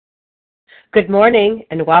Good morning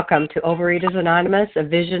and welcome to Overeaters Anonymous, a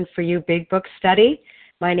Vision for You Big Book study.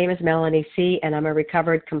 My name is Melanie C. and I'm a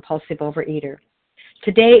recovered compulsive overeater.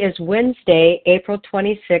 Today is Wednesday, April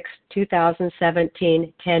 26,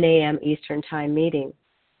 2017, 10 a.m. Eastern Time meeting.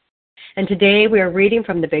 And today we are reading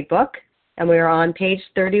from the Big Book, and we are on page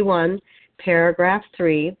 31, paragraph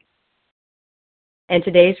 3. And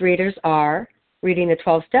today's readers are reading the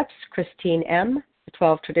 12 Steps, Christine M., the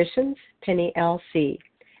 12 Traditions, Penny L.C.,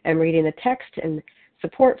 and reading the text and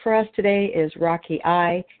support for us today is Rocky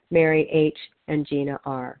I., Mary H., and Gina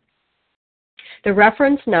R. The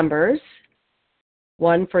reference numbers,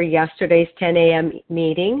 one for yesterday's 10 a.m.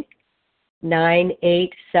 meeting,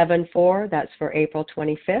 9874, that's for April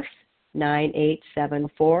 25th,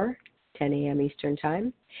 9874, 10 a.m. Eastern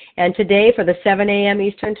Time. And today for the 7 a.m.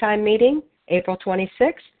 Eastern Time meeting, April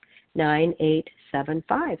 26th,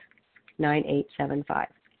 9875, 9875.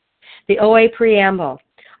 The OA Preamble.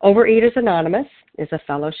 Overeaters Anonymous is a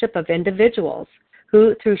fellowship of individuals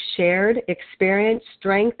who, through shared experience,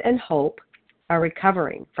 strength, and hope, are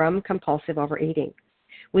recovering from compulsive overeating.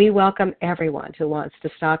 We welcome everyone who wants to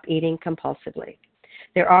stop eating compulsively.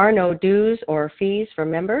 There are no dues or fees for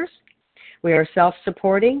members. We are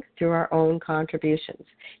self-supporting through our own contributions,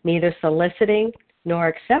 neither soliciting nor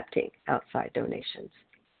accepting outside donations.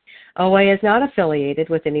 OA is not affiliated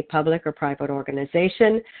with any public or private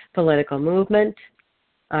organization, political movement,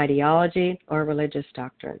 ideology, or religious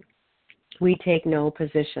doctrine. We take no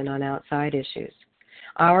position on outside issues.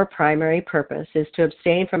 Our primary purpose is to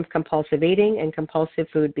abstain from compulsive eating and compulsive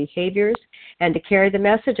food behaviors and to carry the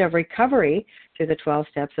message of recovery through the 12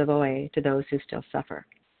 steps of OA to those who still suffer.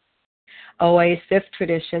 OA's fifth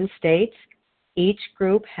tradition states, each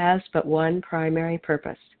group has but one primary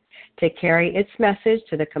purpose, to carry its message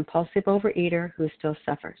to the compulsive overeater who still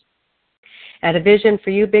suffers. At a Vision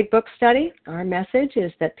for You Big Book study, our message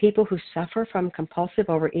is that people who suffer from compulsive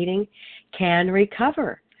overeating can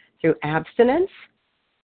recover through abstinence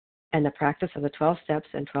and the practice of the 12 steps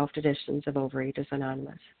and 12 traditions of Overeaters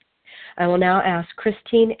Anonymous. I will now ask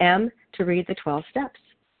Christine M. to read the 12 steps.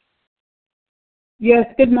 Yes,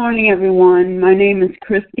 good morning, everyone. My name is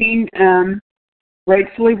Christine M.,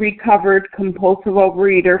 gratefully recovered compulsive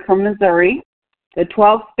overeater from Missouri. The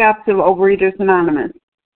 12 steps of Overeaters Anonymous.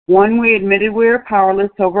 1, we admitted we were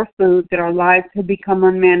powerless over food, that our lives had become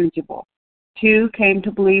unmanageable. 2, came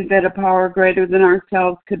to believe that a power greater than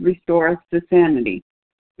ourselves could restore us to sanity.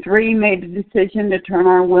 3, made a decision to turn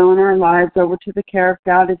our will and our lives over to the care of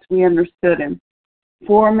God as we understood Him.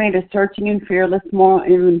 4, made a searching and fearless moral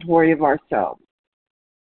inventory of ourselves.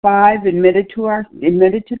 5, admitted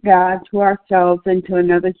to God, to ourselves, and to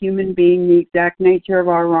another human being the exact nature of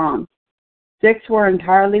our wrongs. 6, we're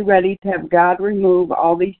entirely ready to have God remove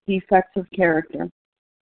all these defects of character.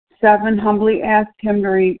 7, humbly asked Him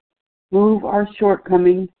to remove our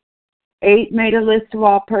shortcomings. 8, made a list of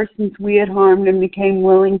all persons we had harmed and became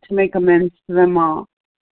willing to make amends to them all.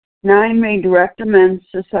 9, made direct amends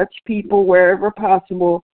to such people wherever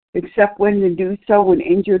possible, except when to do so would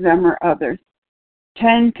injure them or others.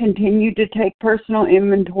 10, continued to take personal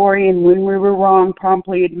inventory, and when we were wrong,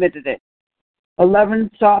 promptly admitted it. 11,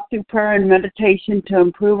 sought through prayer and meditation to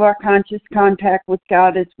improve our conscious contact with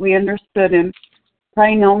God as we understood Him,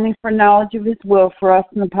 praying only for knowledge of His will for us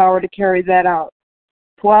and the power to carry that out.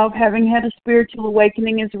 12, having had a spiritual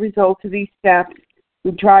awakening as a result of these steps,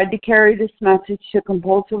 we tried to carry this message to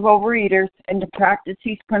compulsive overeaters and to practice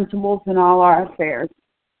these principles in all our affairs.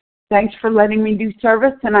 Thanks for letting me do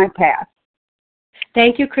service, and I pass.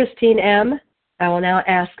 Thank you, Christine M. I will now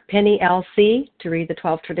ask Penny L.C. to read the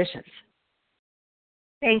 12 traditions.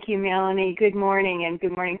 Thank you, Melanie. Good morning, and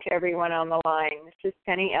good morning to everyone on the line. This is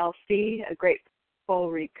Penny L.C., a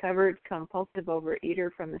grateful, recovered, compulsive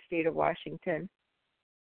overeater from the state of Washington.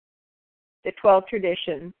 The 12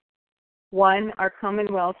 traditions. 1, our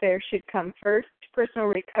common welfare should come first. Personal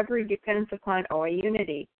recovery depends upon OA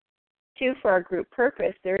unity. 2, for our group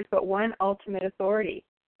purpose, there is but one ultimate authority,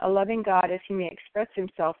 a loving God as He may express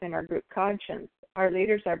Himself in our group conscience. Our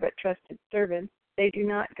leaders are but trusted servants. They do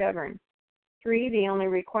not govern. 3, the only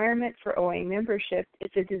requirement for OA membership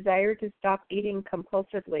is a desire to stop eating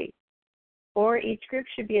compulsively. 4, each group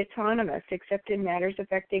should be autonomous except in matters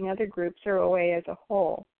affecting other groups or OA as a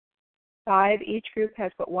whole. 5, each group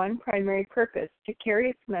has but one primary purpose, to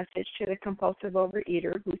carry its message to the compulsive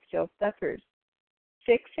overeater who still suffers.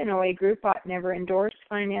 6, an OA group ought never endorse,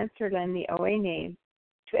 finance, or lend the OA name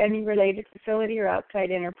to any related facility or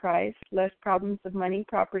outside enterprise, lest problems of money,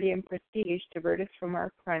 property, and prestige divert us from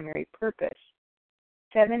our primary purpose.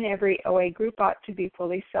 7, every OA group ought to be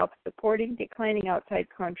fully self-supporting, declining outside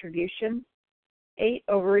contributions. 8,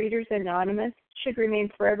 Overeaters Anonymous should remain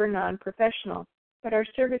forever non-professional, but our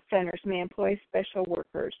service centers may employ special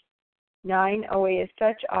workers. 9. OA as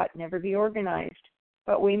such ought never be organized,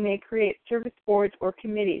 but we may create service boards or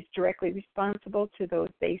committees directly responsible to those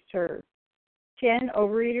they serve. 10.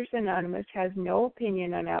 Overeaters Anonymous has no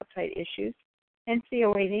opinion on outside issues, hence the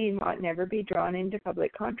OA name ought never be drawn into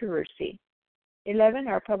public controversy. 11.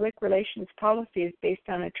 Our public relations policy is based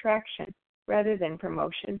on attraction rather than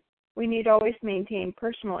promotion. We need always maintain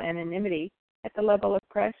personal anonymity at the level of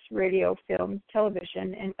press, radio, film,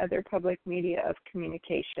 television, and other public media of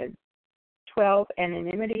communication. 12.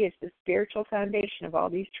 Anonymity is the spiritual foundation of all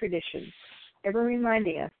these traditions, ever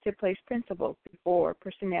reminding us to place principles before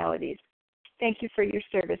personalities. Thank you for your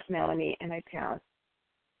service, Melanie, and I pass.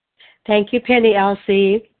 Thank you, Penny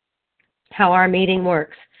LC. How our meeting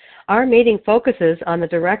works. Our meeting focuses on the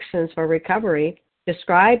directions for recovery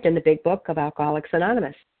described in the Big Book of Alcoholics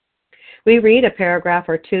Anonymous. We read a paragraph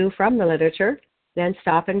or two from the literature, then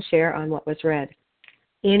stop and share on what was read.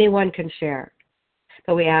 Anyone can share,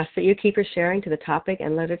 but we ask that you keep your sharing to the topic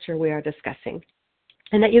and literature we are discussing,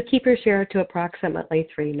 and that you keep your share to approximately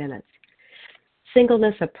 3 minutes.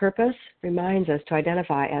 Singleness of purpose reminds us to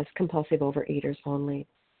identify as compulsive overeaters only.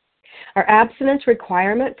 Our abstinence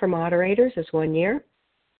requirement for moderators is 1 year,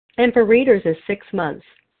 and for readers is 6 months.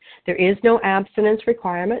 There is no abstinence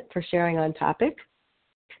requirement for sharing on topic.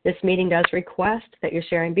 This meeting does request that your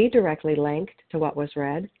sharing be directly linked to what was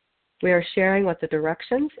read. We are sharing what the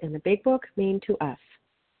directions in the Big Book mean to us.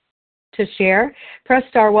 To share, press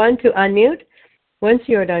star 1 to unmute. Once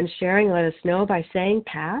you are done sharing, let us know by saying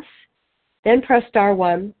pass. Then press star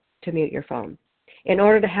 1 to mute your phone. In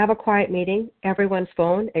order to have a quiet meeting, everyone's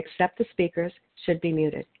phone, except the speakers, should be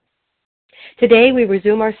muted. Today, we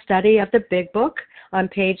resume our study of the Big Book on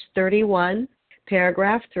page 31,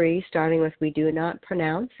 paragraph 3, starting with we do not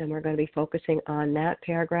pronounce, and we're going to be focusing on that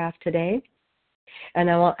paragraph today. And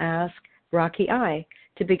I will ask Rocky I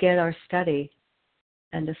to begin our study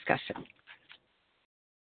and discussion.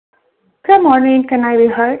 Good morning. Can I be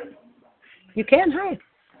heard? You can. Hi.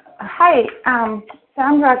 Hi. So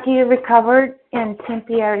I'm Rocky, recovered in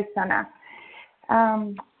Tempe, Arizona.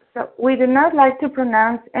 So we do not like to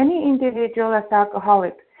pronounce any individual as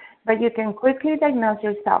alcoholic, but you can quickly diagnose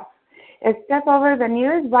yourself. Step over the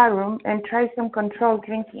nearest barroom and try some controlled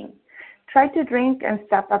drinking. Try to drink and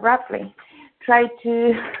stop abruptly. Try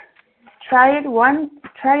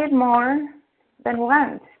it more than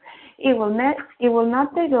once. It will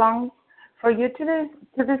not take long for you to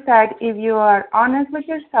decide if you are honest with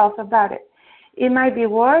yourself about it. It might be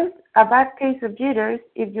worth a bad case of jitters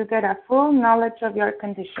if you get a full knowledge of your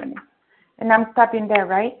condition. And I'm stopping there,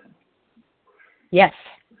 right? Yes.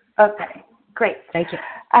 Okay, great. Thank you.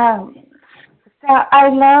 So I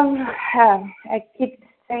love, I keep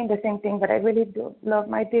saying the same thing, but I really do love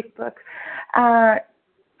my Big Book.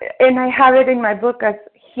 And I have it in my book as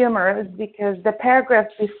humorous because the paragraph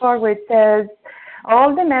before where it says,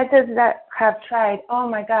 all the methods that have tried, oh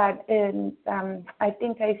my God, and I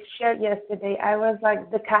think I shared yesterday, I was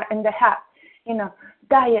like the cat in the hat,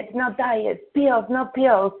 diet, no diet, pills, no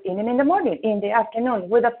pills, eating in the morning, in the afternoon,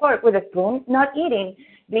 with a fork, with a spoon, not eating,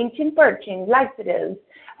 blinching, perching, laxatives,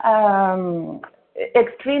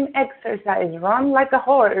 extreme exercise, run like a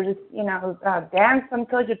horse, dance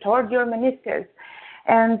until you tore your meniscus.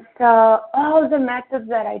 And so all the methods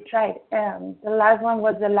that I tried, the last one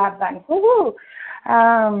was the lap band. Woo-hoo!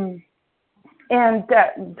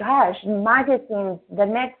 Gosh, magazines, the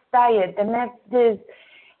next diet, the next this.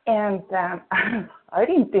 And I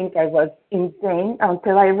didn't think I was insane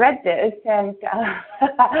until I read this. And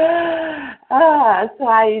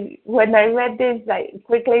when I read this, I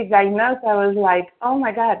quickly diagnosed. I was like, oh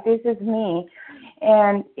my God, this is me.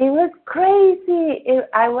 And it was crazy.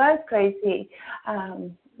 I was crazy.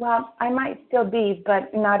 Well, I might still be,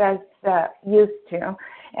 but not as used to.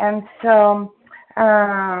 And so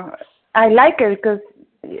I like it because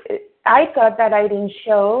I thought that I didn't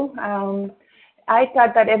show. I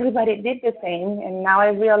thought that everybody did the same, and now I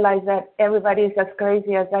realize that everybody is as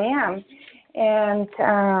crazy as I am. And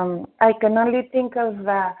I can only think of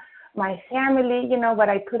my family, what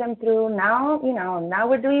I put them through. Now, now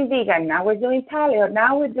we're doing vegan, now we're doing paleo,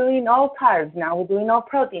 now we're doing all carbs, now we're doing all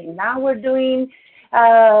protein, now we're doing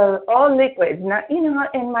all liquids. Now,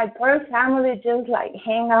 and my poor family just like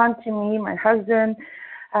hang on to me. My husband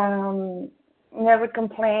never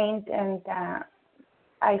complained, and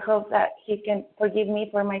I hope that he can forgive me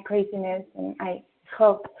for my craziness, and I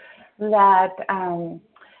hope that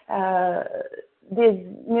this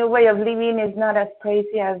new way of living is not as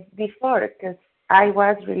crazy as before, because I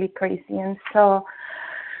was really crazy. And so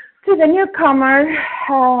to the newcomer,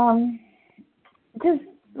 just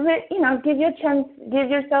give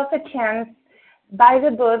yourself a chance, buy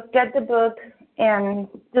the book, get the book, and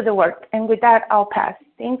do the work. And with that, I'll pass.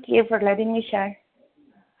 Thank you for letting me share.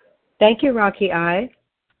 Thank you, Rocky I.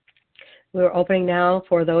 We're opening now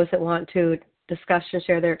for those that want to discuss and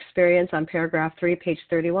share their experience on paragraph 3, page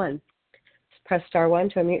 31. Just press star 1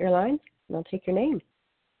 to unmute your line, and I'll take your name.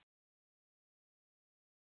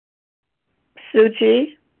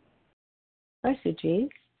 Suji. Hi, Suji.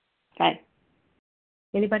 Hi.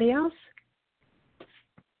 Anybody else?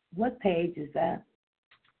 What page is that?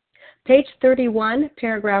 Page 31,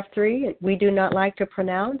 paragraph 3. We do not like to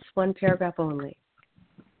pronounce, one paragraph only.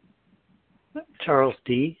 Charles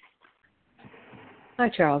D. Hi,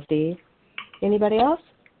 Charles D. Anybody else?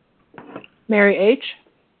 Mary H.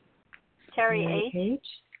 Terry Mary H. H.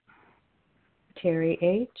 Terry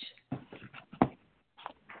H.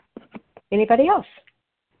 Anybody else?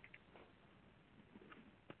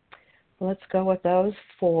 Let's go with those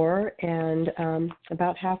 4, and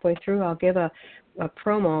about halfway through, I'll give a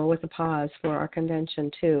promo with a pause for our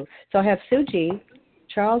convention, too. So I have Suji,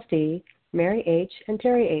 Charles D., Mary H., and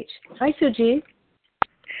Terry H. Hi, Suji.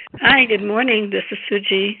 Hi, good morning. This is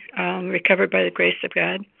Suji, recovered by the grace of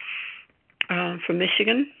God, from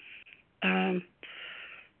Michigan.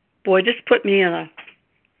 Boy, this put me in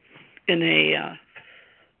a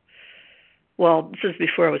well, this is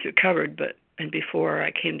before I was recovered, and before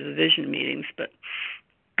I came to the vision meetings, but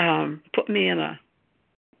put me in a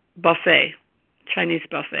buffet, Chinese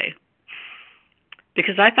buffet,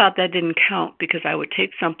 because I thought that didn't count, because I would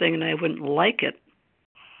take something and I wouldn't like it.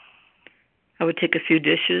 I would take a few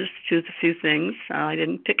dishes, choose a few things. I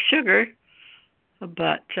didn't pick sugar,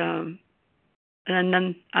 but and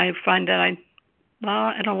then I find that I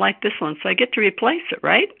don't like this one, so I get to replace it,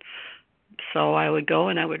 right? So I would go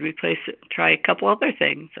and I would replace it, try a couple other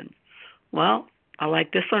things, and well, I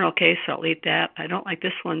like this one, okay, so I'll eat that. I don't like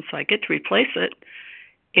this one, so I get to replace it.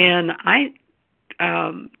 And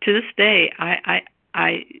to this day,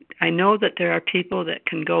 I know that there are people that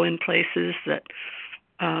can go in places that,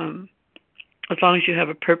 as long as you have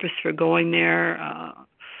a purpose for going there,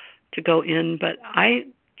 to go in. But I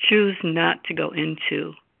choose not to go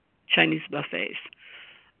into Chinese buffets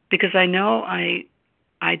because I know I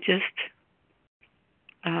just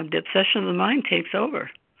the obsession of the mind takes over,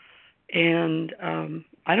 and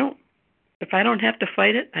if I don't have to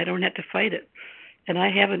fight it, I don't have to fight it. And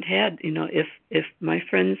I haven't had, if my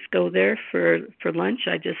friends go there for lunch,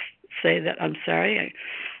 I just say that I'm sorry, I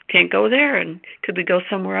can't go there, and could we go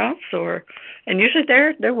somewhere else? And usually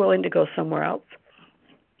they're willing to go somewhere else.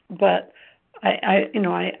 But I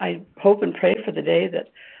hope and pray for the day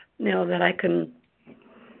that that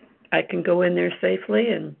I can go in there safely,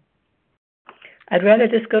 and I'd rather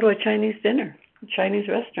just go to a Chinese dinner, a Chinese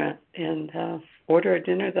restaurant, and order a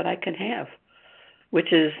dinner that I can have,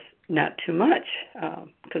 which is not too much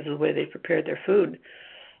because of the way they prepared their food.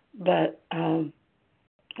 But I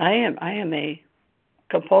am a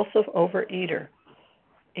compulsive overeater,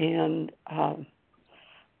 and I'm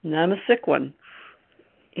a sick one,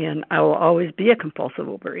 and I will always be a compulsive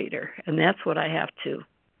overeater, and that's what I have to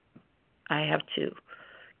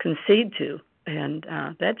concede to, and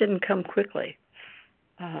that didn't come quickly.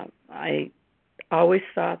 I always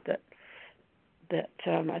thought that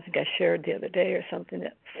I think I shared the other day or something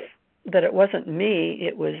that it wasn't me,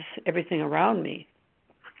 it was everything around me.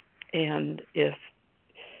 And if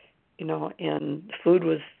and food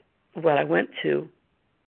was what I went to,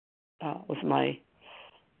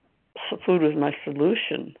 food was my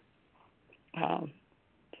solution,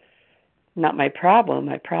 not my problem.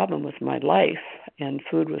 My problem was my life, and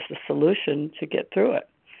food was the solution to get through it.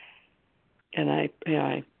 And I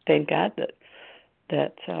thank God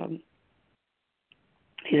that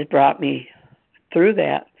He's brought me through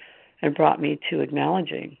that and brought me to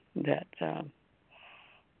acknowledging that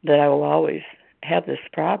I will always have this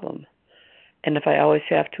problem. And if I always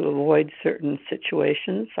have to avoid certain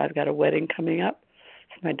situations, I've got a wedding coming up.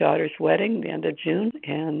 It's my daughter's wedding, the end of June,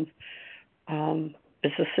 and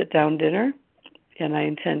it's a sit-down dinner, and I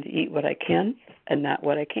intend to eat what I can and not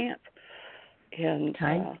what I can't. And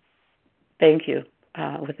thank you.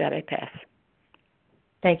 With that, I pass.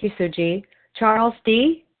 Thank you, Suji. Charles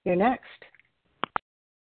D., you're next.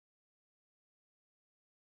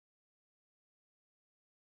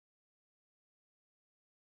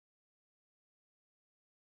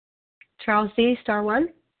 Charles D., star 1.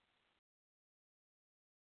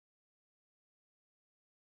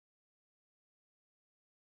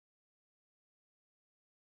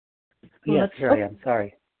 Yes, here I am.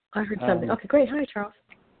 Sorry. I heard something. Okay, great. Hi, Charles.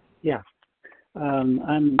 Yeah.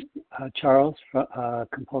 I'm Charles,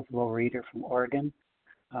 compulsive overeater from Oregon.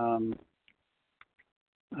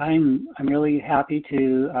 I'm really happy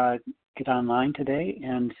to get online today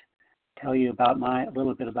and tell you about a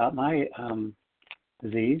little bit about my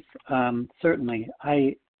disease. Certainly,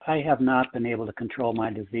 I have not been able to control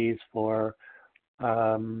my disease for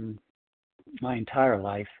my entire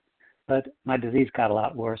life, but my disease got a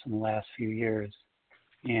lot worse in the last few years.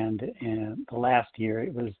 And the last year,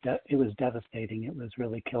 it was devastating. It was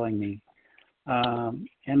really killing me.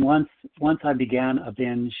 And once I began a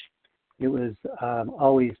binge, it was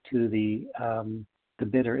always to the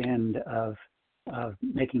bitter end of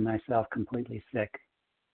making myself completely sick.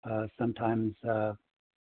 Sometimes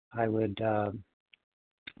I would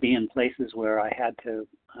be in places where I had to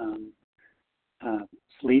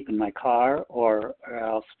sleep in my car, or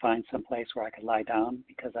else find some place where I could lie down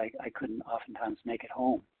because I couldn't oftentimes make it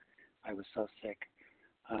home. I was so sick.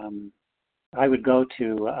 I would go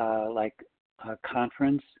to like a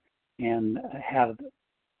conference and have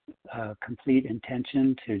complete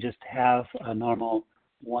intention to just have a normal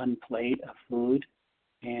one plate of food,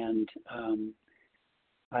 and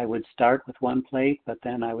I would start with one plate, but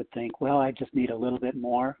then I would think, well, I just need a little bit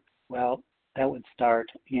more. Well, that would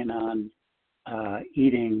start in on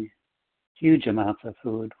eating huge amounts of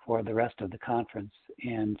food for the rest of the conference,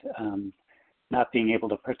 and not being able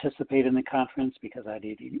to participate in the conference because I'd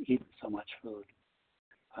eaten so much food.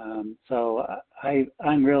 So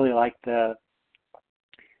I'm really like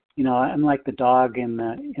I'm like the dog in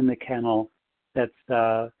the kennel that's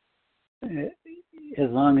as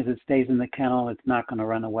long as it stays in the kennel, it's not going to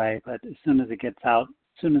run away. But as soon as it gets out,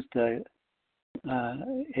 as soon as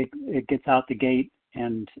it gets out the gate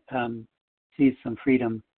and sees some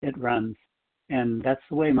freedom, it runs. And that's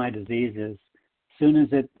the way my disease is. As soon as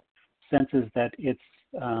it senses that it's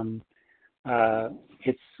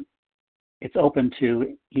open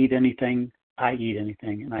to eat anything, I eat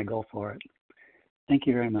anything, and I go for it. Thank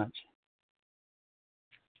you very much.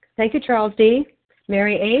 Thank you, Charles D.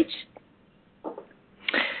 Mary H.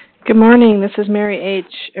 Good morning. This is Mary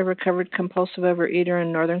H., a recovered compulsive overeater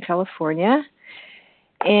in Northern California.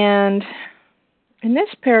 And in this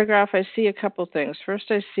paragraph, I see a couple things. First,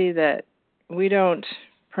 I see that we don't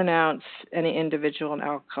pronounce any individual an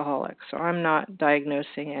alcoholic, so I'm not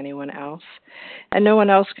diagnosing anyone else. And no one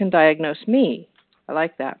else can diagnose me. I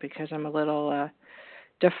like that because I'm a little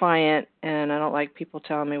defiant, and I don't like people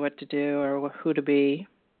telling me what to do or who to be.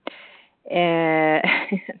 And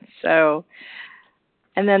so,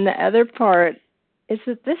 and then the other part is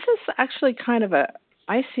that this is actually kind of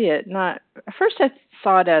I see it not, at first I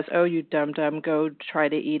saw it as, oh, you dum-dum, go try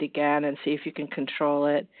to eat again and see if you can control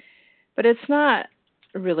it. But it's not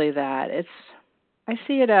really that. I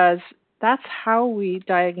see it as that's how we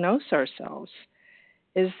diagnose ourselves,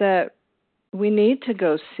 is that we need to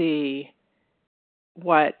go see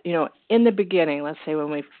what, in the beginning, let's say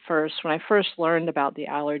when I first learned about the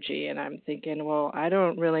allergy, and I'm thinking, well, I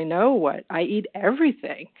don't really know what, I eat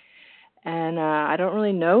everything, and I don't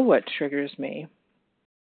really know what triggers me.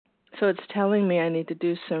 So it's telling me I need to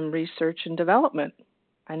do some research and development.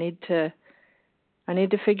 I need to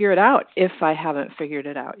figure it out if I haven't figured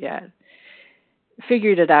it out yet.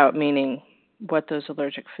 Figured it out meaning what those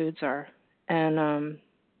allergic foods are. And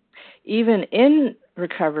even in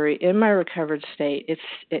recovery, in my recovered state,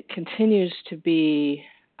 it continues to be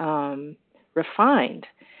refined.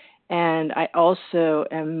 And I also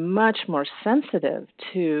am much more sensitive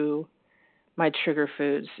to my trigger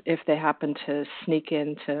foods if they happen to sneak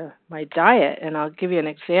into my diet. And I'll give you an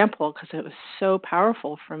example because it was so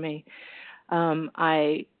powerful for me.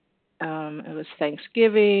 It was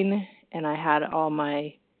Thanksgiving, and I had all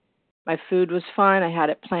my food was fine. I had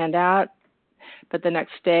it planned out. But the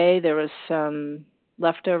next day there was some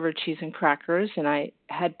leftover cheese and crackers, and I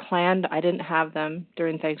had planned, I didn't have them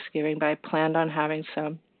during Thanksgiving, but I planned on having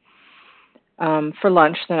some for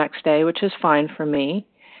lunch the next day, which is fine for me.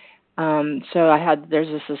 So there's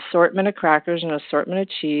this assortment of crackers and an assortment of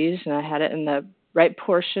cheese, and I had it in the right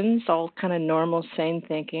portions, all kind of normal, sane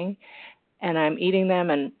thinking. And I'm eating them,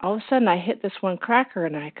 and all of a sudden I hit this one cracker,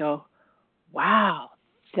 and I go, wow,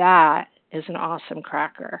 that is an awesome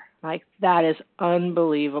cracker. Like, that is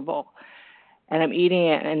unbelievable. And I'm eating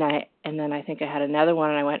it, and then I think I had another one,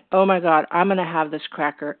 and I went, oh my God, I'm going to have this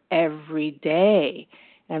cracker every day.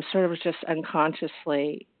 And I'm sort of just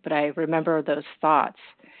unconsciously, but I remember those thoughts.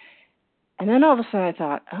 And then all of a sudden I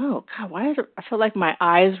thought, oh God, I felt like my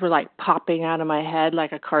eyes were like popping out of my head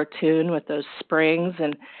like a cartoon with those springs,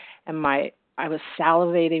 and I was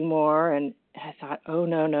salivating more, and I thought, oh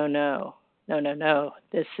no.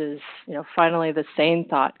 This is, finally the sane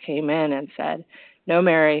thought came in and said, no,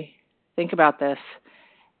 Mary, think about this.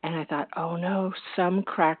 And I thought, oh no, some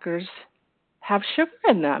crackers have sugar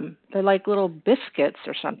in them. They're like little biscuits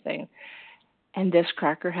or something. And this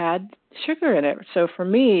cracker had sugar in it. So for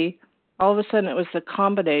me, all of a sudden it was the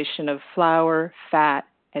combination of flour, fat,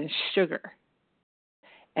 and sugar.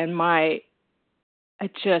 And I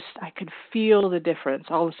could feel the difference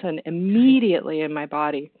all of a sudden immediately in my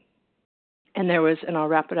body. And I'll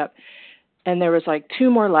wrap it up. And there was like 2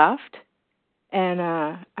 more left. And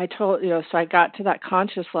I told, so I got to that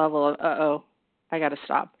conscious level of, I got to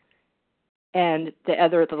stop. And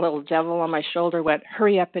the little devil on my shoulder went,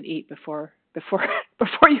 hurry up and eat before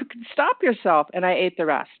you can stop yourself. And I ate the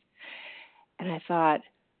rest. And I thought,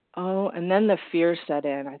 and then the fear set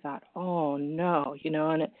in. I thought, oh no,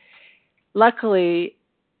 and luckily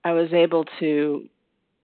I was able to,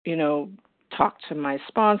 talk to my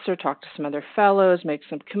sponsor, talk to some other fellows, make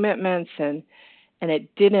some commitments, and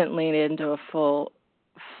it didn't lean into a full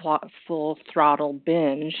throttle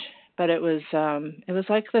binge, but it was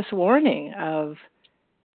like this warning of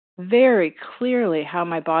very clearly how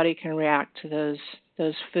my body can react to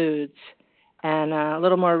those foods, and a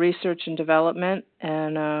little more research and development,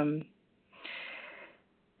 and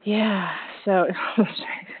so it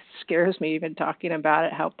scares me even talking about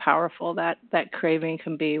it, how powerful that craving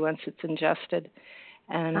can be once it's ingested.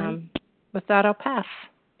 And with that, I'll pass.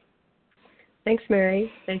 Thanks,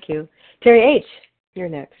 Mary. Thank you. Terry H., you're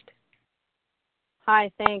next.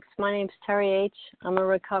 Hi, thanks. My name's Terry H. I'm a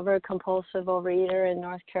recovered compulsive overeater in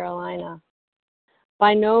North Carolina.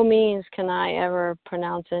 By no means can I ever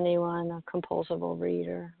pronounce anyone a compulsive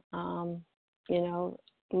overeater.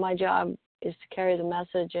 My job is to carry the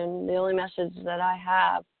message, and the only message that I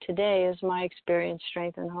have today is my experience,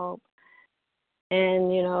 strength, and hope. And,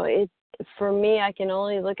 for me, I can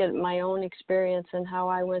only look at my own experience and how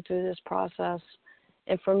I went through this process.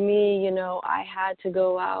 And for me, I had to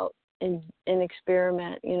go out and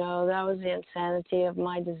experiment. That was the insanity of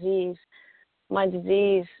my disease. My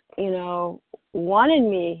disease, wanted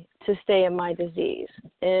me to stay in my disease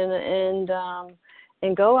and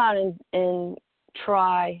go out and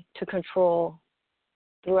try to control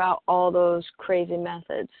throughout all those crazy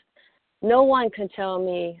methods. No one could tell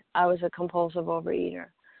me I was a compulsive overeater.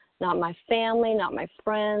 Not my family, not my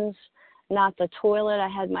friends, not the toilet I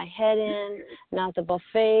had my head in, not the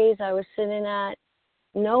buffets I was sitting at.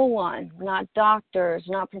 No one, not doctors,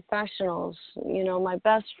 not professionals, my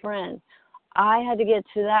best friend. I had to get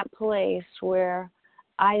to that place where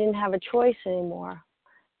I didn't have a choice anymore.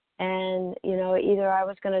 And, either I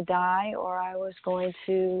was going to die or I was going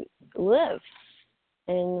to live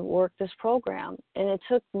and work this program. And it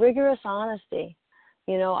took rigorous honesty.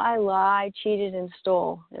 I lied, cheated, and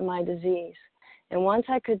stole in my disease. And once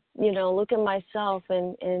I could, look at myself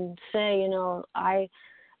and say,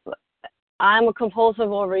 I'm a compulsive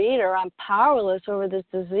overeater, I'm powerless over this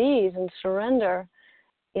disease, and surrender,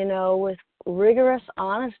 with rigorous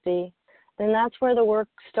honesty, then that's where the work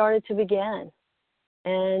started to begin.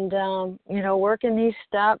 And, working these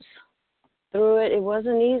steps through it, it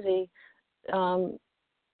wasn't easy.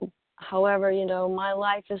 However, my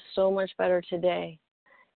life is so much better today.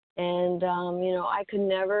 And, I could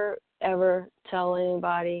never, ever tell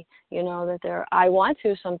anybody, that I want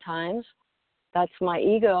to sometimes. That's my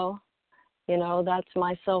ego. That's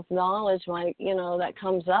my self-knowledge, that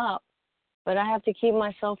comes up. But I have to keep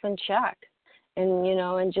myself in check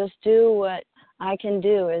and just do what I can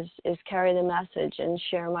do is carry the message and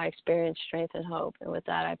share my experience, strength, and hope. And with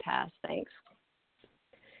that, I pass. Thanks.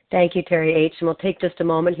 Thank you, Terry H. And we'll take just a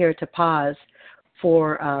moment here to pause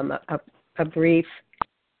for a brief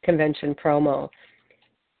convention promo.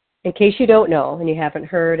 In case you don't know and you haven't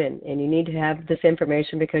heard and you need to have this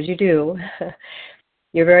information because you do,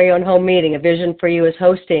 your very own home meeting, A Vision for You, is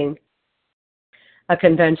hosting a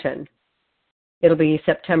convention. It'll be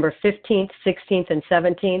September 15th, 16th, and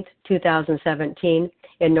 17th, 2017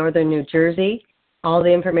 in northern New Jersey. All the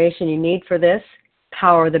information you need for this,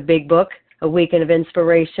 Power the Big Book, a weekend of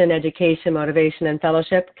inspiration, education, motivation, and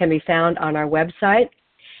fellowship, can be found on our website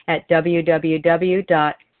at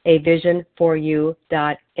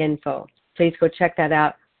www.avisionforyou.info. Please go check that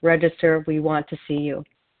out. Register. We want to see you.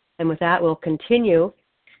 And with that, we'll continue.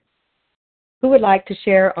 Who would like to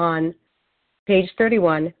share on page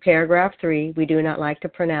 31, paragraph 3, we do not like to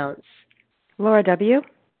pronounce? Laura W.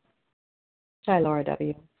 Hi, Laura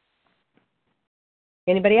W.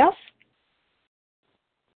 Anybody else?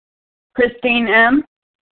 Christine M.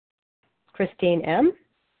 Christine M.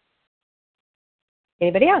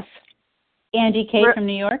 Anybody else? Andy K. from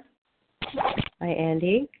New York. Hi,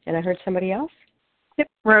 Andy. And I heard somebody else? Yep,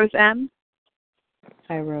 Rose M.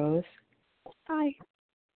 Hi, Rose. Hi.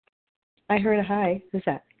 I heard a hi. Who's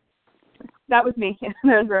that? That was me.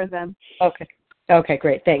 There's Rose M. Okay. Okay,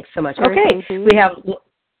 great. Thanks so much. Sherry Okay, KB. we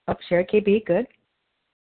have Sherry KB. Good.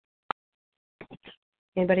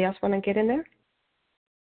 Anybody else want to get in there?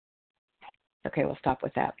 Okay, we'll stop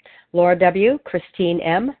with that. Laura W., Christine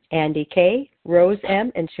M., Andy K., Rose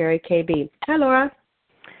M., and Sherry KB. Hi, Laura.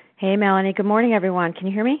 Hey, Melanie. Good morning, everyone. Can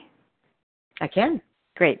you hear me? I can.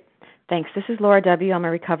 Great. Thanks. This is Laura W. I'm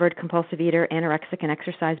a recovered compulsive eater, anorexic, and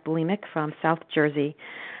exercise bulimic from South Jersey.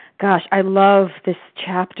 Gosh, I love this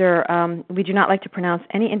chapter. We do not like to pronounce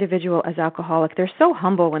any individual as alcoholic. They're so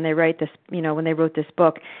humble when they write this, when they wrote this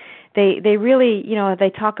book. They really,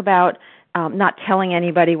 they talk about not telling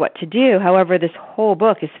anybody what to do. However, this whole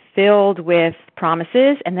book is filled with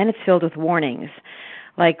promises, and then it's filled with warnings,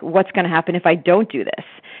 like what's going to happen if I don't do this.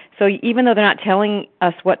 So even though they're not telling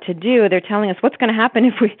us what to do, they're telling us what's going to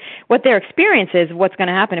happen what their experience is, what's going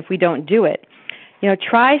to happen if we don't do it.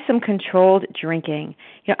 Try some controlled drinking.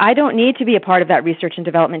 I don't need to be a part of that research and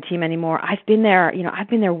development team anymore. I've been there, I've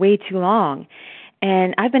been there way too long.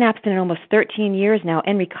 And I've been abstinent almost 13 years now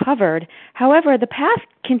and recovered. However, the path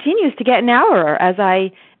continues to get narrower as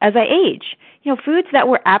I age. Foods that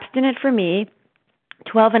were abstinent for me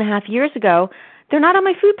 12 and a half years ago, they're not on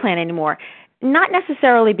my food plan anymore. Not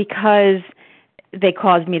necessarily because they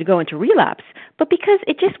caused me to go into relapse, but because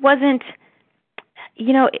it just wasn't,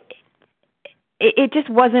 it just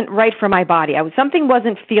wasn't right for my body. Something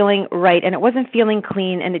wasn't feeling right, and it wasn't feeling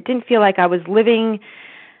clean, and it didn't feel like I was living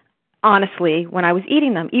honestly when I was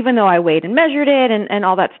eating them, even though I weighed and measured it and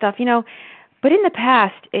all that stuff, But in the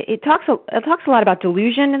past, it talks a lot about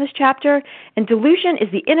delusion in this chapter, and delusion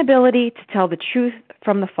is the inability to tell the truth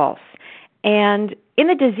from the false. And in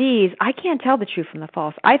the disease, I can't tell the truth from the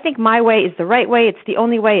false. I think my way is the right way. It's the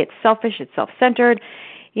only way. It's selfish. It's self-centered.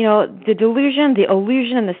 The delusion, the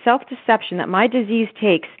illusion, and the self-deception that my disease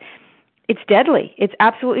takes, it's deadly. It's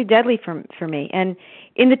absolutely deadly for me. And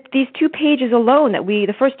in these 2 pages alone,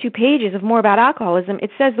 the first 2 pages of More About Alcoholism, it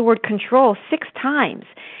says the word control 6 times.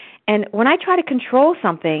 And when I try to control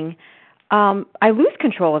something, I lose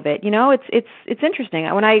control of it. It's interesting.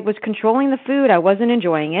 When I was controlling the food, I wasn't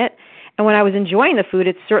enjoying it. And when I was enjoying the food,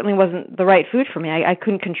 it certainly wasn't the right food for me. I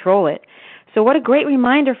couldn't control it. So what a great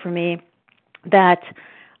reminder for me that,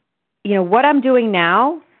 what I'm doing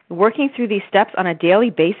now, working through these steps on a daily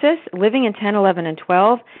basis, living in 10, 11, and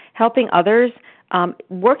 12, helping others,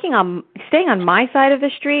 working on staying on my side of the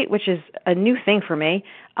street, which is a new thing for me.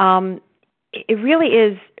 It really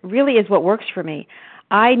is what works for me.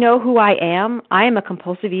 I know who I am. I am a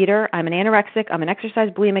compulsive eater. I'm an anorexic. I'm an exercise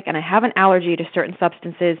bulimic, and I have an allergy to certain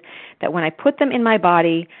substances that when I put them in my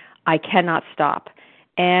body, I cannot stop.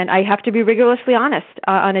 And I have to be rigorously honest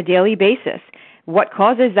on a daily basis. What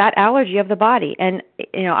causes that allergy of the body? And,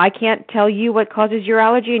 I can't tell you what causes your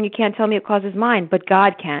allergy, and you can't tell me what causes mine, but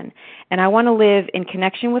God can. And I want to live in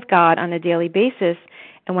connection with God on a daily basis.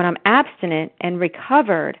 And when I'm abstinent and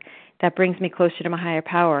recovered, that brings me closer to my higher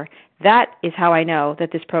power. That is how I know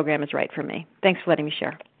that this program is right for me. Thanks for letting me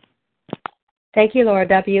share. Thank you, Laura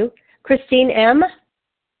W. Christine M.,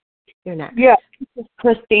 you're next. Yeah, this is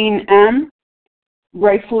Christine M.,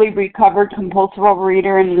 rightfully recovered compulsive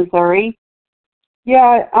overeater in Missouri.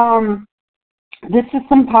 Yeah, this is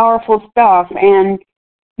some powerful stuff, and,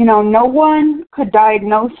 no one could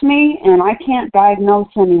diagnose me, and I can't diagnose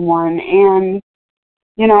anyone, and,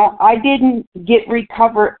 I didn't get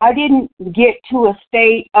recovered. I didn't get to a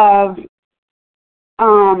state of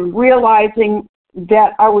realizing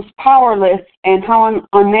that I was powerless and how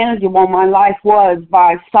unmanageable my life was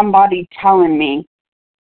by somebody telling me.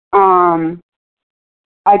 I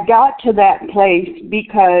got to that place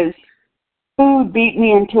because food beat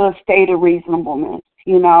me into a state of reasonableness,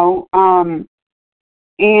 and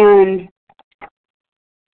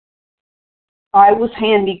I was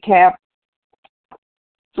handicapped.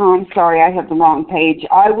 Oh, I'm sorry, I have the wrong page.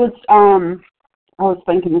 I was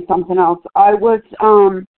thinking of something else. I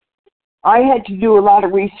had to do a lot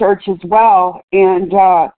of research as well, and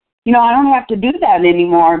I don't have to do that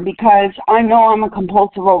anymore because I know I'm a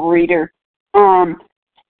compulsive overeater.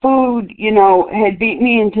 Food, had beat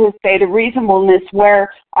me into a state of reasonableness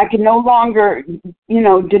where I could no longer,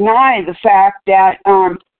 deny the fact that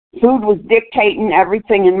food was dictating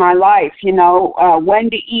everything in my life, when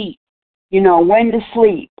to eat, when to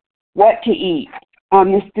sleep, what to eat.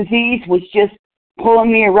 This disease was just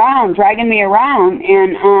pulling me around, dragging me around,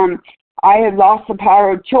 and I had lost the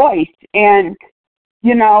power of choice. And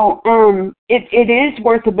it is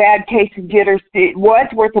worth a bad case of jitters. It was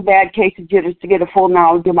worth a bad case of jitters to get a full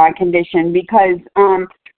knowledge of my condition because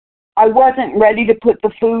I wasn't ready to put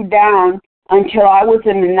the food down until I was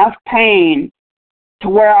in enough pain to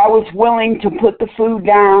where I was willing to put the food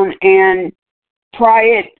down and try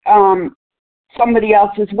it somebody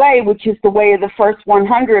else's way, which is the way of the first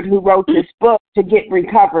 100 who wrote this book to get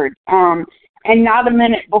recovered. And not a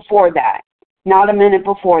minute before that. Not a minute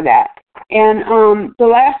before that. And the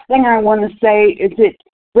last thing I want to say is it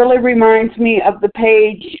really reminds me of the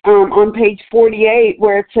page on page 48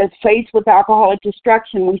 where it says, faced with alcoholic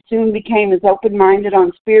destruction, we soon became as open-minded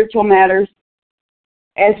on spiritual matters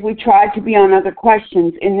as we tried to be on other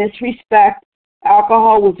questions. In this respect,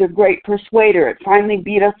 alcohol was a great persuader. It finally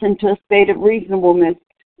beat us into a state of reasonableness.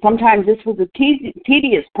 Sometimes this was a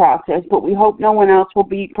tedious process, but we hope no one else will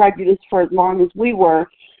be prejudiced for as long as we were.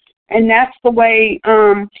 And that's the way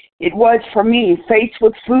it was for me. Faced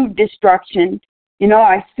with food destruction,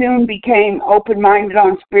 I soon became open-minded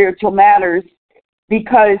on spiritual matters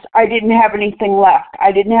because I didn't have anything left.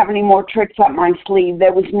 I didn't have any more tricks up my sleeve.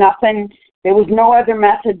 There was no other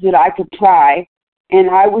methods that I could try. And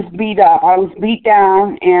I was beat up. I was beat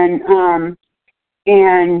down, and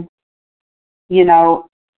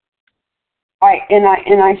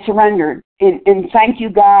I surrendered. And thank you,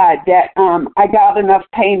 God, that I got enough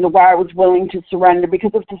pain to where I was willing to surrender.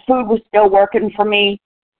 Because if the food was still working for me,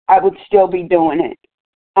 I would still be doing it.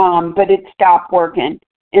 But it stopped working.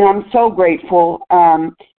 And I'm so grateful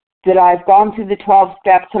that I've gone through the 12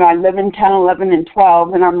 steps, and I live in 10, 11, and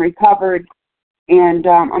 12, and I'm recovered. And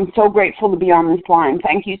I'm so grateful to be on this line.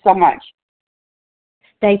 Thank you so much.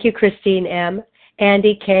 Thank you, Christine M.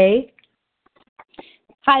 Andy K.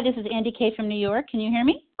 Hi, this is Andy K. from New York. Can you hear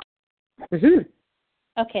me? Mm-hmm.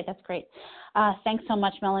 Okay, that's great. Thanks so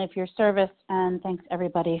much, Melanie, for your service, and thanks,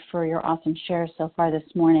 everybody, for your awesome shares so far this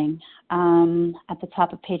morning. At the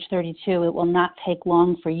top of page 32, it will not take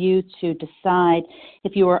long for you to decide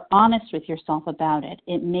if you are honest with yourself about it.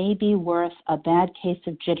 It may be worth a bad case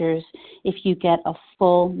of jitters if you get a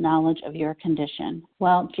full knowledge of your condition.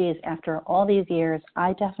 Well, geez, after all these years,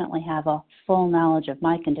 I definitely have a full knowledge of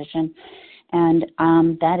my condition. And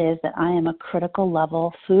that is that I am a critical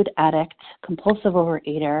level food addict, compulsive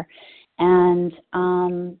overeater, and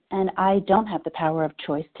I don't have the power of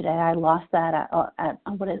choice today. I lost that at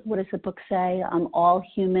what does the book say? All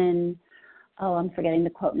human. Oh, I'm forgetting the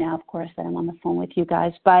quote now. Of course, that I'm on the phone with you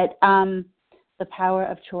guys, but the power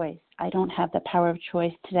of choice. I don't have the power of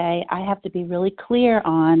choice today. I have to be really clear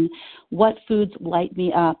on what foods light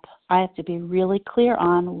me up. I have to be really clear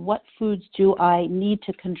on what foods do I need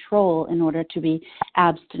to control in order to be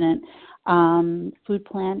abstinent. Food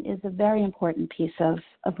plan is a very important piece of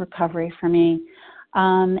recovery for me.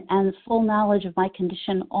 And full knowledge of my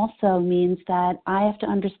condition also means that I have to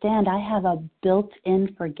understand I have a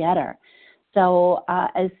built-in forgetter. So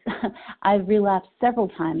as I've relapsed several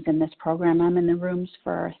times in this program, I'm in the rooms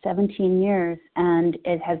for 17 years, and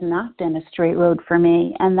it has not been a straight road for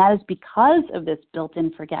me, and that is because of this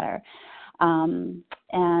built-in forgetter. And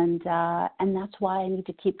that's why I need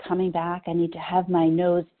to keep coming back. I need to have my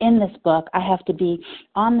nose in this book. I have to be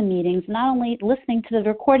on the meetings, not only listening to the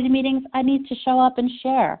recorded meetings, I need to show up and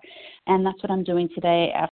share. And that's what I'm doing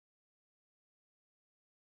today after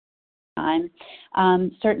time.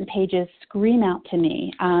 Certain pages scream out to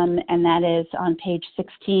me, and that is on page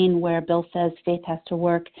 16 where Bill says faith has to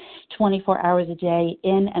work 24 hours a day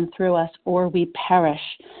in and through us or we perish.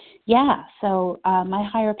 Yeah, so my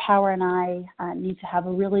higher power and I need to have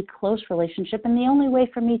a really close relationship, and the only way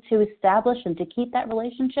for me to establish and to keep that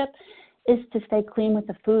relationship is to stay clean with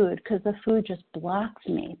the food, because the food just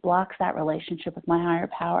blocks that relationship with my higher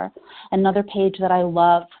power. Another page that I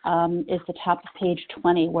love is the top of page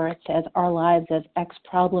 20, where it says, our lives as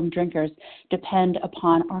ex-problem drinkers depend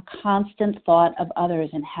upon our constant thought of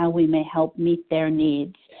others and how we may help meet their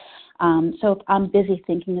needs. So if I'm busy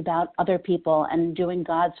thinking about other people and doing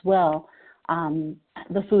God's will,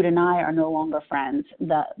 the food and I are no longer friends.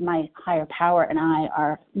 My higher power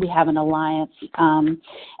and we have an alliance.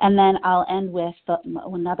 And then I'll end with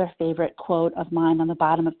another favorite quote of mine on the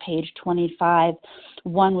bottom of page 25.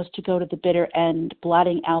 One was to go to the bitter end,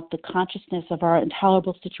 blotting out the consciousness of our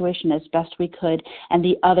intolerable situation as best we could, and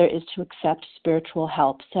the other is to accept spiritual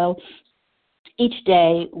help. So each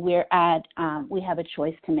day we have a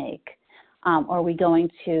choice to make. Are we going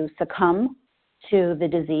to succumb to the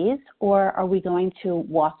disease, or are we going to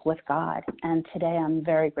walk with God? And today I'm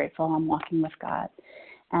very grateful I'm walking with God.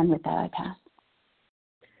 And with that, I pass.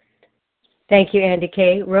 Thank you, Andy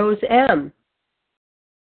K. Rose M.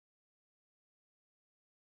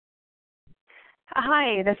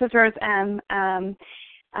 Hi, this is Rose M.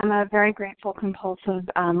 I'm a very grateful compulsive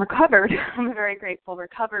recovered. I'm a very grateful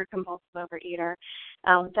recovered compulsive overeater.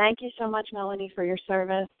 Thank you so much, Melanie, for your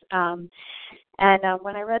service. And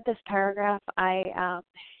when I read this paragraph, I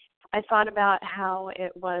thought about how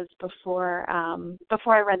it was before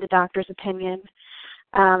I read the doctor's opinion.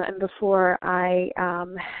 And before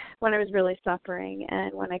when I was really suffering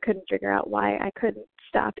and when I couldn't figure out why I couldn't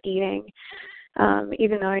stop eating,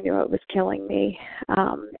 even though I knew it was killing me.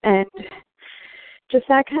 And just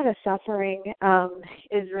that kind of suffering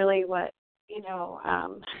is really what,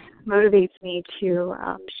 motivates me to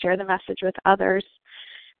share the message with others.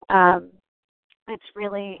 It's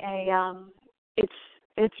really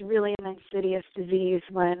it's really an insidious disease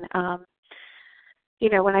when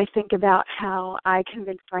when I think about how I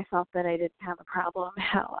convinced myself that I didn't have a problem,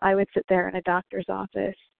 how I would sit there in a doctor's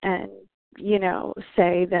office and,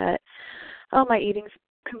 say that, oh, my eating's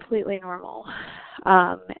completely normal.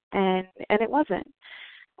 And it wasn't.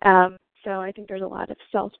 So I think there's a lot of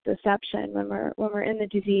self-deception when we're in the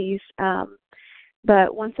disease.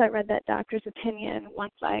 But once I read that doctor's opinion,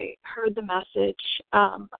 once I heard the message,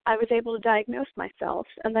 I was able to diagnose myself,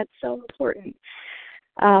 and that's so important.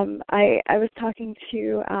 I was talking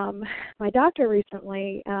to my doctor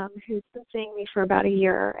recently, who's been seeing me for about a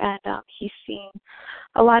year, and he's seen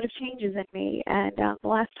a lot of changes in me. And the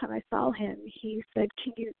last time I saw him, he said,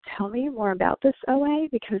 "Can you tell me more about this OA?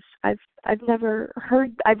 Because I've never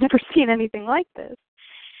seen anything like this."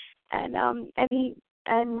 And I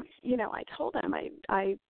told him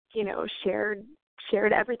I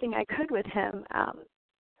shared everything I could with him,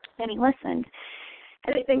 and he listened.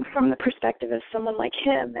 And I think from the perspective of someone like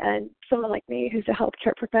him and someone like me who's a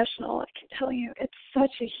healthcare professional, I can tell you it's such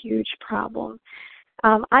a huge problem.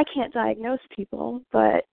 I can't diagnose people,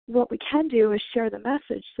 but what we can do is share the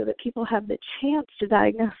message so that people have the chance to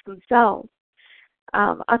diagnose themselves.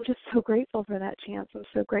 I'm just so grateful for that chance. I'm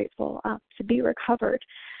so grateful to be recovered.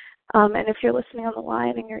 And if you're listening on the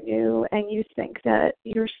line and you're new and you think that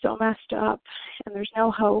you're so messed up and there's no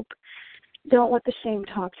hope, don't let the shame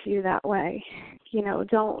talk to you that way.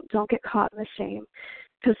 Don't get caught in the shame,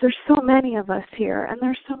 because there's so many of us here and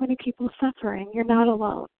there's so many people suffering. You're not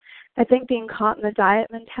alone. I think being caught in the diet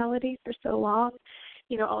mentality for so long,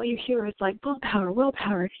 all you hear is like willpower,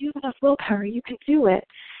 willpower. If you have enough willpower, you can do it.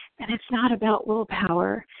 And it's not about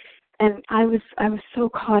willpower. And I was so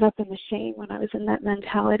caught up in the shame when I was in that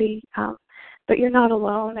mentality. But you're not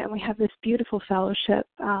alone, and we have this beautiful fellowship.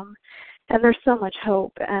 And there's so much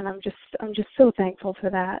hope, and I'm just so thankful for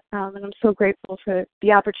that, and I'm so grateful for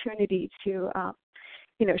the opportunity to,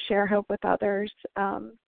 share hope with others,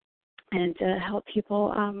 and to help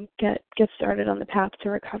people get started on the path to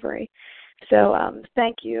recovery. So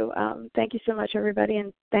thank you so much, everybody,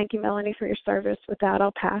 and thank you, Melanie, for your service. With that,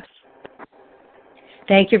 I'll pass.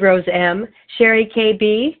 Thank you, Rose M. Sherry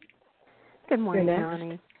KB. Good morning,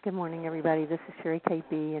 Melanie. Good morning, everybody. This is Sherry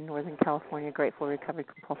KB in Northern California, grateful recovered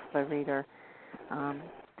compulsive overeater.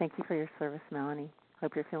 Thank you for your service, Melanie.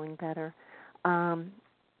 Hope you're feeling better.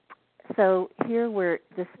 So here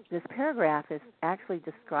this paragraph is actually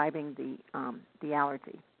describing the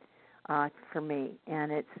allergy for me,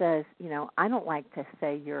 and it says, I don't like to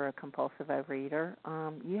say you're a compulsive overeater.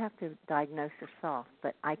 You have to diagnose yourself,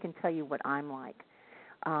 but I can tell you what I'm like.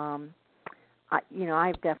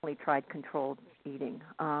 I've definitely tried controlled eating.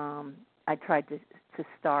 I tried to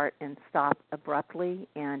start and stop abruptly,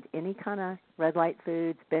 and any kind of red light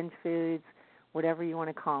foods, binge foods, whatever you want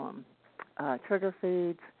to call them, trigger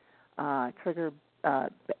foods,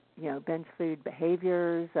 binge food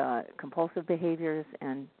behaviors, compulsive behaviors,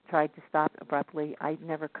 and tried to stop abruptly. I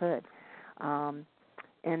never could. And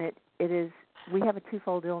it is, we have a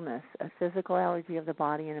twofold illness, a physical allergy of the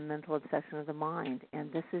body and a mental obsession of the mind,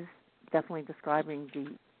 and this is definitely describing the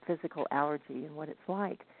physical allergy and what it's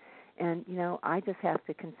like. And, I just have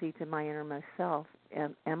to concede to my innermost self,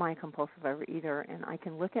 am I a compulsive overeater? And I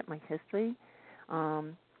can look at my history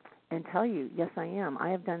and tell you, yes, I am. I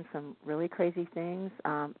have done some really crazy things.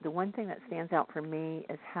 The one thing that stands out for me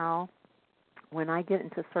is how when I get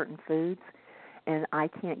into certain foods and I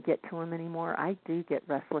can't get to them anymore, I do get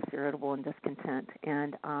restless, irritable, and discontent.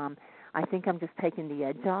 And I think I'm just taking the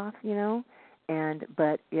edge off,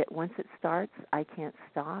 but once it starts, I can't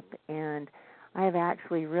stop. And I have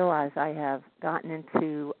actually realized I have gotten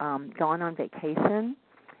into gone on vacation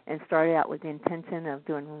and started out with the intention of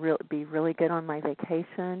be really good on my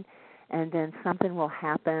vacation, and then something will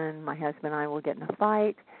happen. My husband and I will get in a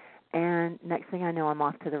fight, and next thing I know, I'm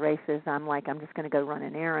off to the races. I'm just going to go run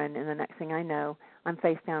an errand, and the next thing I know, I'm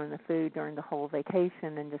face down in the food during the whole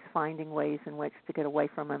vacation and just finding ways in which to get away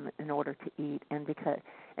from them in order to eat.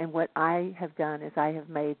 And what I have done is I have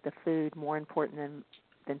made the food more important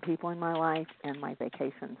than people in my life and my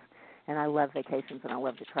vacations. And I love vacations and I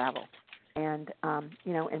love to travel. And,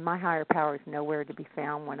 and my higher power is nowhere to be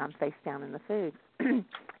found when I'm face down in the food.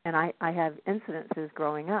 And I have incidences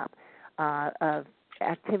growing up of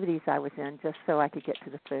activities I was in just so I could get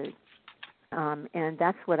to the food. And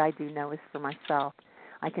that's what I do know is for myself.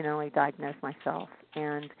 I can only diagnose myself,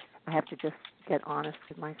 and I have to just get honest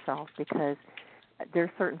with myself because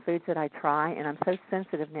there's certain foods that I try, and I'm so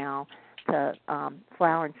sensitive now to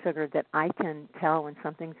flour and sugar that I can tell when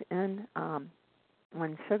something's in,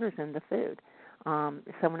 when sugar's in the food.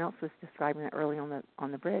 Someone else was describing it early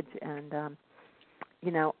on the bridge, and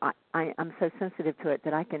I'm so sensitive to it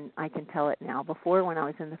that I can tell it now. Before, when I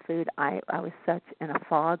was in the food, I was such in a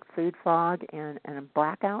food fog, and in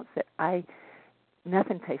blackouts that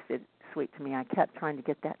nothing tasted sweet to me. I kept trying to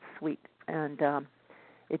get that sweet, and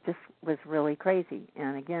it just was really crazy.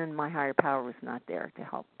 And again, my higher power was not there to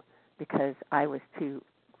help because I was too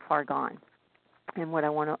far gone. And what I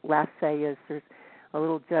want to last say is there's a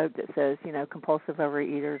little joke that says, compulsive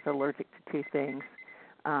overeaters are allergic to two things.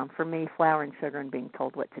 For me, flour and sugar and being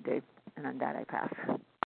told what to do. And on that, I pass.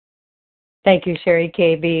 Thank you, Sherry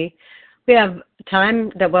KB. We have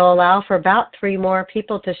time that will allow for about 3 more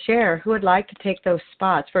people to share. Who would like to take those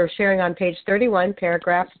spots? For sharing on page 31,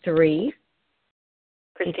 paragraph 3.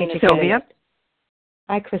 Christina Sylvia.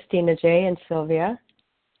 Hi, Christina J. and Sylvia.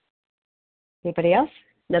 Anybody else?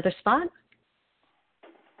 Another spot?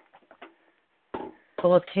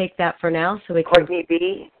 We'll take that for now so we can... Courtney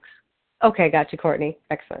B. Okay, got you, Courtney.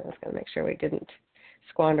 Excellent. I was going to make sure we didn't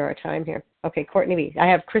squander our time here. Okay, Courtney B. I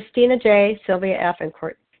have Christina J., Sylvia F.,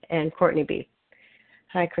 and Courtney B.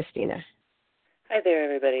 Hi, Christina. Hi there,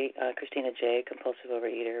 everybody. Christina J., compulsive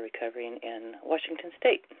overeater, recovering in Washington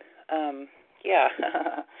State.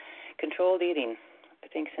 Controlled eating. I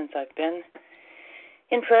think since I've been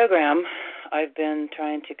in program, I've been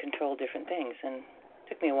trying to control different things, and it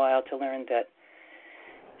took me a while to learn that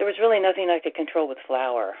there was really nothing I could control with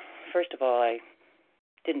flour. First of all, I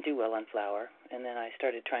didn't do well on flour, and then I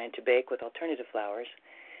started trying to bake with alternative flours.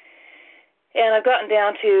 And I've gotten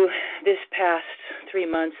down to this past 3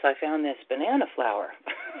 months, I found this banana flour.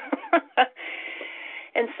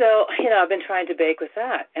 And so, I've been trying to bake with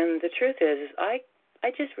that. And the truth is I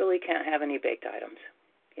just really can't have any baked items,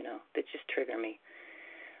 that just trigger me.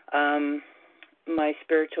 My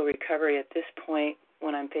spiritual recovery at this point,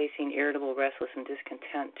 when I'm facing irritable, restless, and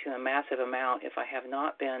discontent to a massive amount, if I have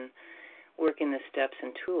not been working the steps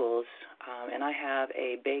and tools, and I have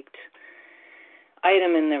a baked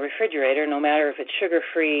item in the refrigerator, no matter if it's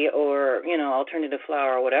sugar-free or, alternative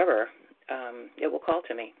flour or whatever, it will call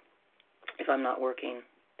to me if I'm not working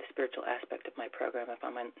the spiritual aspect of my program, if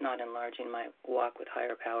I'm not enlarging my walk with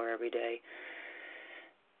higher power every day.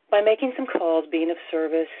 By making some calls, being of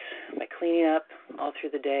service, by cleaning up all through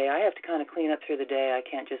the day. I have to kind of clean up through the day. I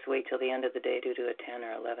can't just wait till the end of the day to do a 10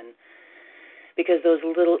 or 11. Because those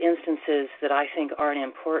little instances that I think aren't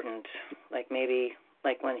important, like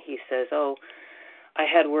when he says, I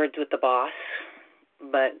had words with the boss,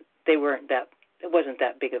 but it wasn't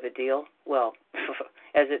that big of a deal. Well,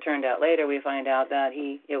 as it turned out later, we find out that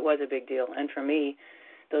it was a big deal. And for me,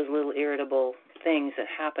 those little irritable things that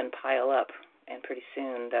happen pile up, and pretty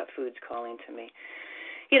soon that food's calling to me.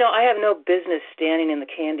 I have no business standing in the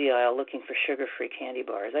candy aisle looking for sugar-free candy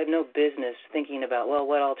bars. I have no business thinking about,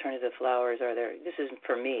 what alternative flours are there. This isn't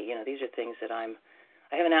for me. These are things that I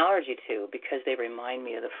have an allergy to because they remind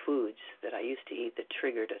me of the foods that I used to eat that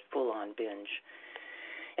triggered a full-on binge.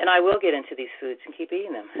 And I will get into these foods and keep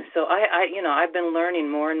eating them. So I've been learning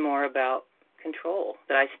more and more about control,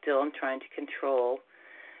 that I still am trying to control,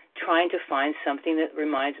 trying to find something that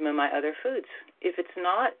reminds me of my other foods. If it's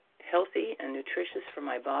not healthy and nutritious for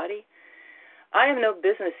my body, I have no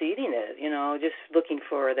business eating it, just looking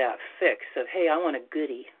for that fix of, hey, I want a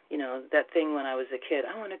goodie. That thing when I was a kid,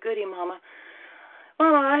 I want a goodie, Mama.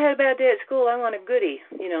 Mama, I had a bad day at school, I want a goodie.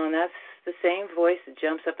 And that's the same voice that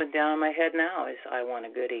jumps up and down in my head now is I want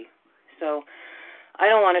a goodie. So I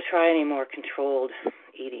don't want to try any more controlled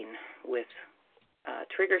eating with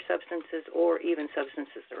trigger substances or even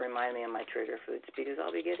substances that remind me of my trigger foods because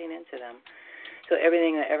I'll be getting into them. So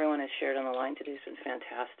everything that everyone has shared on the line today has been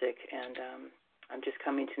fantastic, and I'm just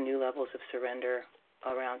coming to new levels of surrender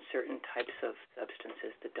around certain types of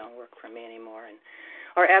substances that don't work for me anymore. And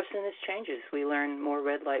our abstinence changes. We learn more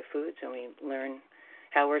red light foods, and we learn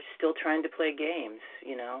how we're still trying to play games,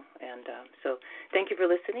 And so thank you for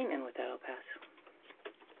listening, and with that, I'll pass.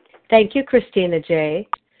 Thank you, Christina J.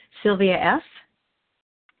 Sylvia F.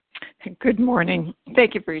 Good morning.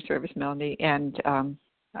 Thank you for your service, Melanie, and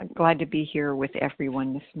I'm glad to be here with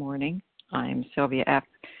everyone this morning. I'm Sylvia F.,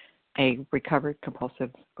 a recovered compulsive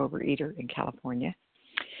overeater in California.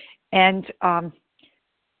 And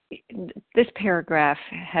this paragraph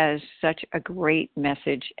has such a great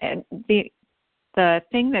message. And the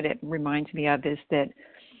thing that it reminds me of is that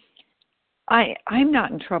I'm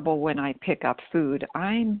not in trouble when I pick up food.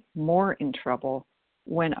 I'm more in trouble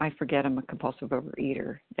when I forget I'm a compulsive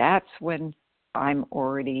overeater. That's when I'm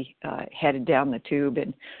already headed down the tube,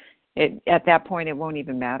 and at that point it won't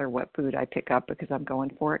even matter what food I pick up because I'm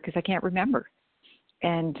going for it because I can't remember.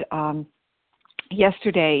 And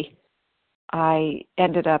yesterday I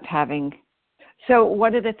ended up having, so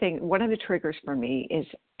one of the triggers for me is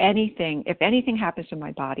if anything happens to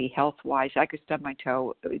my body health-wise, I could stub my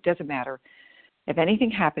toe, it doesn't matter. If anything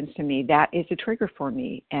happens to me, that is a trigger for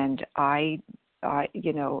me, and I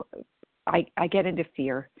get into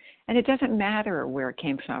fear. And it doesn't matter where it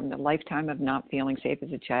came from, the lifetime of not feeling safe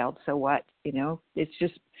as a child, so what? It's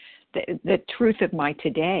just the truth of my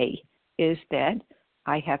today is that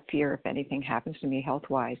I have fear if anything happens to me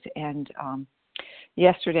health-wise. And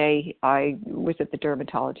yesterday I was at the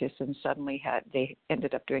dermatologist and suddenly they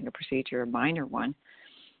ended up doing a procedure, a minor one.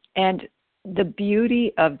 And the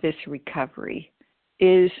beauty of this recovery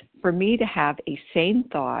is for me to have a sane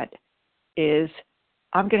thought is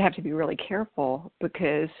I'm going to have to be really careful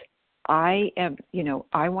because I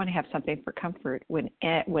want to have something for comfort when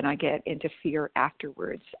I get into fear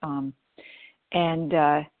afterwards. That's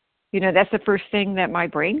the first thing that my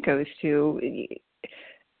brain goes to.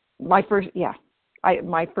 My first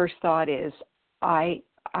thought is I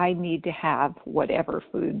need to have whatever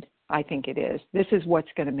food I think it is. This is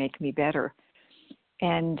what's going to make me better.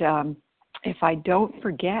 And if I don't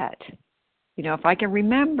forget, if I can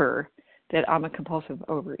remember that I'm a compulsive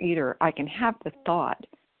overeater, I can have the thought,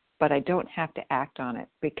 but I don't have to act on it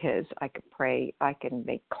because I can pray, I can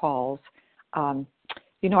make calls. I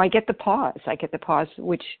get the pause,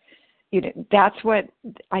 which, that's what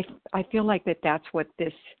I feel like that's what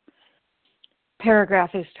this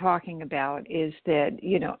paragraph is talking about is that,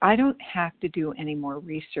 I don't have to do any more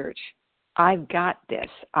research. I've got this.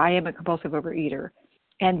 I am a compulsive overeater.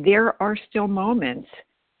 And there are still moments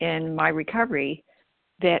in my recovery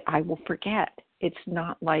that I will forget. It's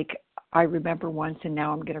not like I remember once and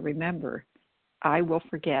now I'm going to remember. I will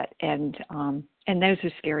forget. And those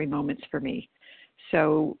are scary moments for me.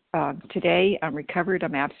 So today I'm recovered.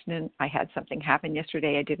 I'm abstinent. I had something happen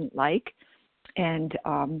yesterday I didn't like. And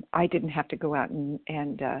I didn't have to go out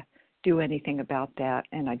and do anything about that.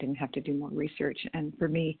 And I didn't have to do more research. And for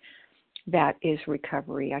me, that is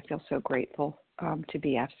recovery. I feel so grateful to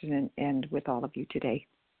be abstinent and with all of you today.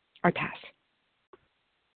 I pass.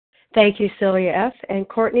 Thank you, Celia F. And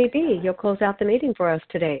Courtney B., you'll close out the meeting for us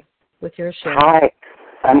today with your share. Hi,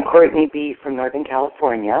 I'm Courtney B. from Northern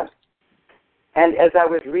California. And as I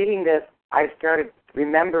was reading this, I started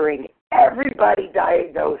remembering everybody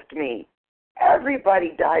diagnosed me.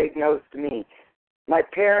 Everybody diagnosed me. My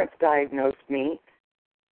parents diagnosed me.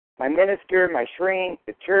 My minister, my shrink,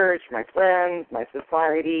 the church, my friends, my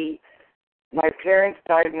society. My parents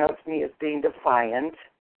diagnosed me as being defiant.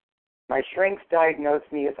 My shrinks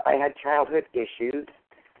diagnosed me as I had childhood issues.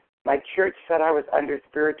 My church said I was under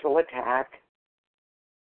spiritual attack.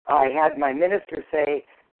 I had my minister say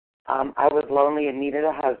I was lonely and needed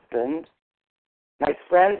a husband. My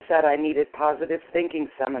friends said I needed positive thinking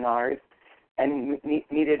seminars and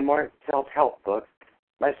needed more self-help books.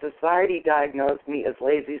 My society diagnosed me as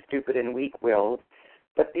lazy, stupid, and weak-willed.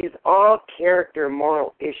 But these all character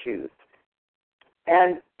moral issues.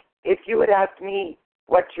 And if you had asked me,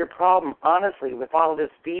 what's your problem, honestly, with all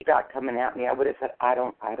this feedback coming at me, I would have said, I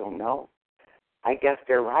don't know. I guess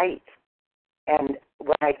they're right. And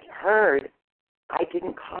when I heard, I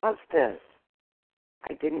didn't cause this.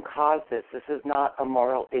 I didn't cause this. This is not a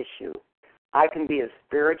moral issue. I can be as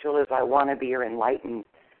spiritual as I want to be or enlightened.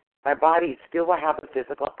 My body still will have a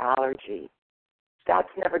physical allergy. That's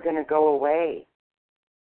never going to go away.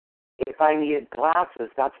 If I needed glasses,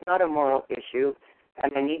 that's not a moral issue,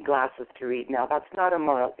 and I need glasses to read now. That's not a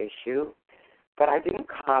moral issue, but I didn't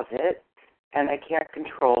cause it, and I can't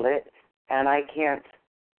control it, and I can't,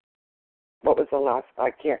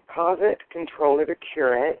 I can't cause it, control it, or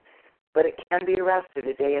cure it, but it can be arrested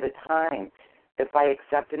a day at a time. If I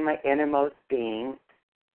accept in my innermost being,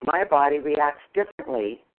 my body reacts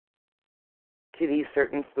differently to these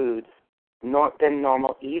certain foods than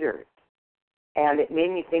normal eaters. And it made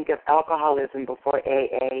me think of alcoholism before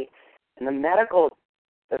AA, and the medical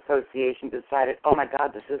association decided, oh my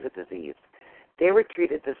God, this is a disease. They were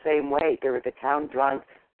treated the same way. They were the town drunk,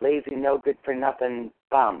 lazy, no good for nothing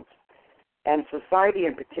bums. And society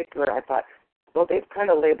in particular, I thought, well, they've kind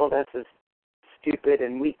of labeled us as stupid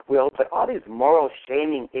and weak-willed, but all these moral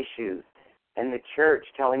shaming issues, and the church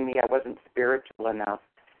telling me I wasn't spiritual enough.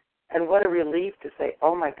 And what a relief to say,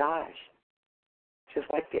 oh my gosh, just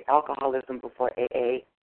like the alcoholism before AA,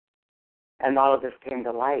 and all of this came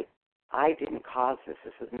to light. I didn't cause this.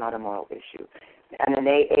 This is not a moral issue. And in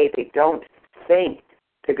AA, they don't think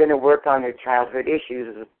they're going to work on their childhood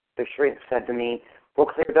issues. As the shrink said to me, we'll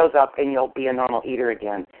clear those up and you'll be a normal eater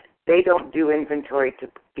again. They don't do inventory to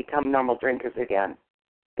become normal drinkers again.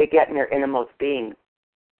 They get in their innermost being.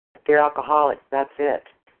 They're alcoholics. That's it.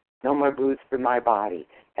 No more booze for my body.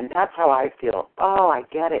 And that's how I feel. Oh, I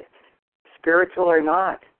get it. Spiritual or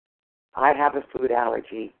not, I have a food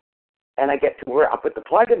allergy. And I get to where I put the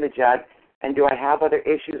plug in the jug. And do I have other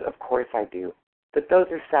issues? Of course I do. But those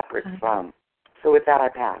are separate from. So with that, I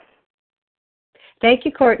pass. Thank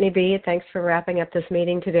you, Courtney B. Thanks for wrapping up this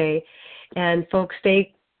meeting today. And folks,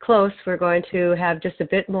 stay close. We're going to have just a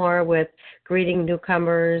bit more with greeting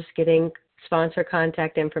newcomers, getting sponsor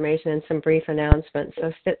contact information, and some brief announcements.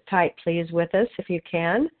 So sit tight, please, with us if you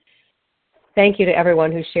can. Thank you to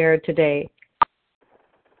everyone who shared today.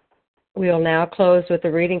 We will now close with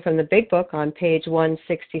a reading from the Big Book on page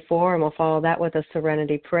 164, and we'll follow that with a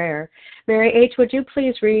serenity prayer. Mary H., would you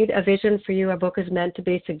please read A Vision for You? A book is meant to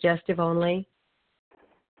be suggestive only.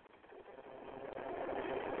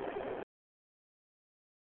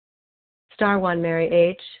 Star 1, Mary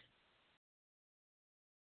H.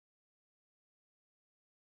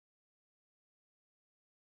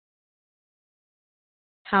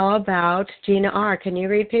 How about Gina R.? Can you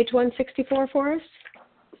read page 164 for us?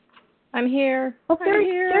 I'm here. Oh, there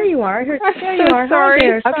you are. There I'm you so are. sorry. Hi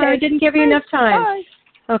there. Sorry, Okay. I didn't give you enough time.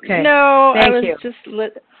 Hi. Okay. No, Thank I was you. just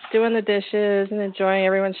doing the dishes and enjoying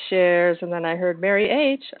everyone's shares, and then I heard Mary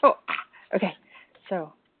H. Oh, okay.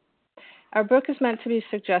 So, our book is meant to be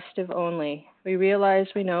suggestive only. We realize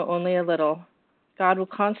we know only a little. God will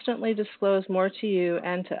constantly disclose more to you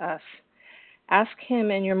and to us. Ask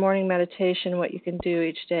Him in your morning meditation what you can do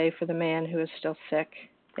each day for the man who is still sick.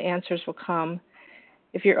 The answers will come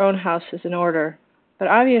if your own house is in order. But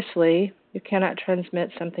obviously, you cannot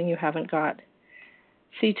transmit something you haven't got.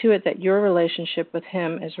 See to it that your relationship with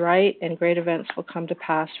Him is right, and great events will come to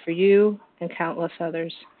pass for you and countless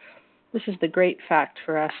others. This is the great fact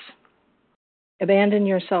for us. Abandon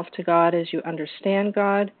yourself to God as you understand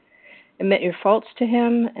God. Admit your faults to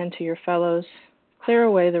Him and to your fellows. Clear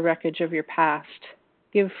away the wreckage of your past.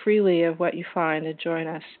 Give freely of what you find and join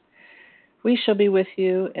us. We shall be with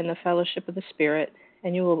you in the fellowship of the Spirit,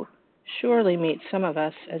 and you will surely meet some of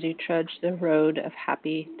us as you trudge the road of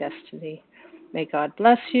happy destiny. May God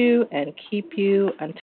bless you and keep you until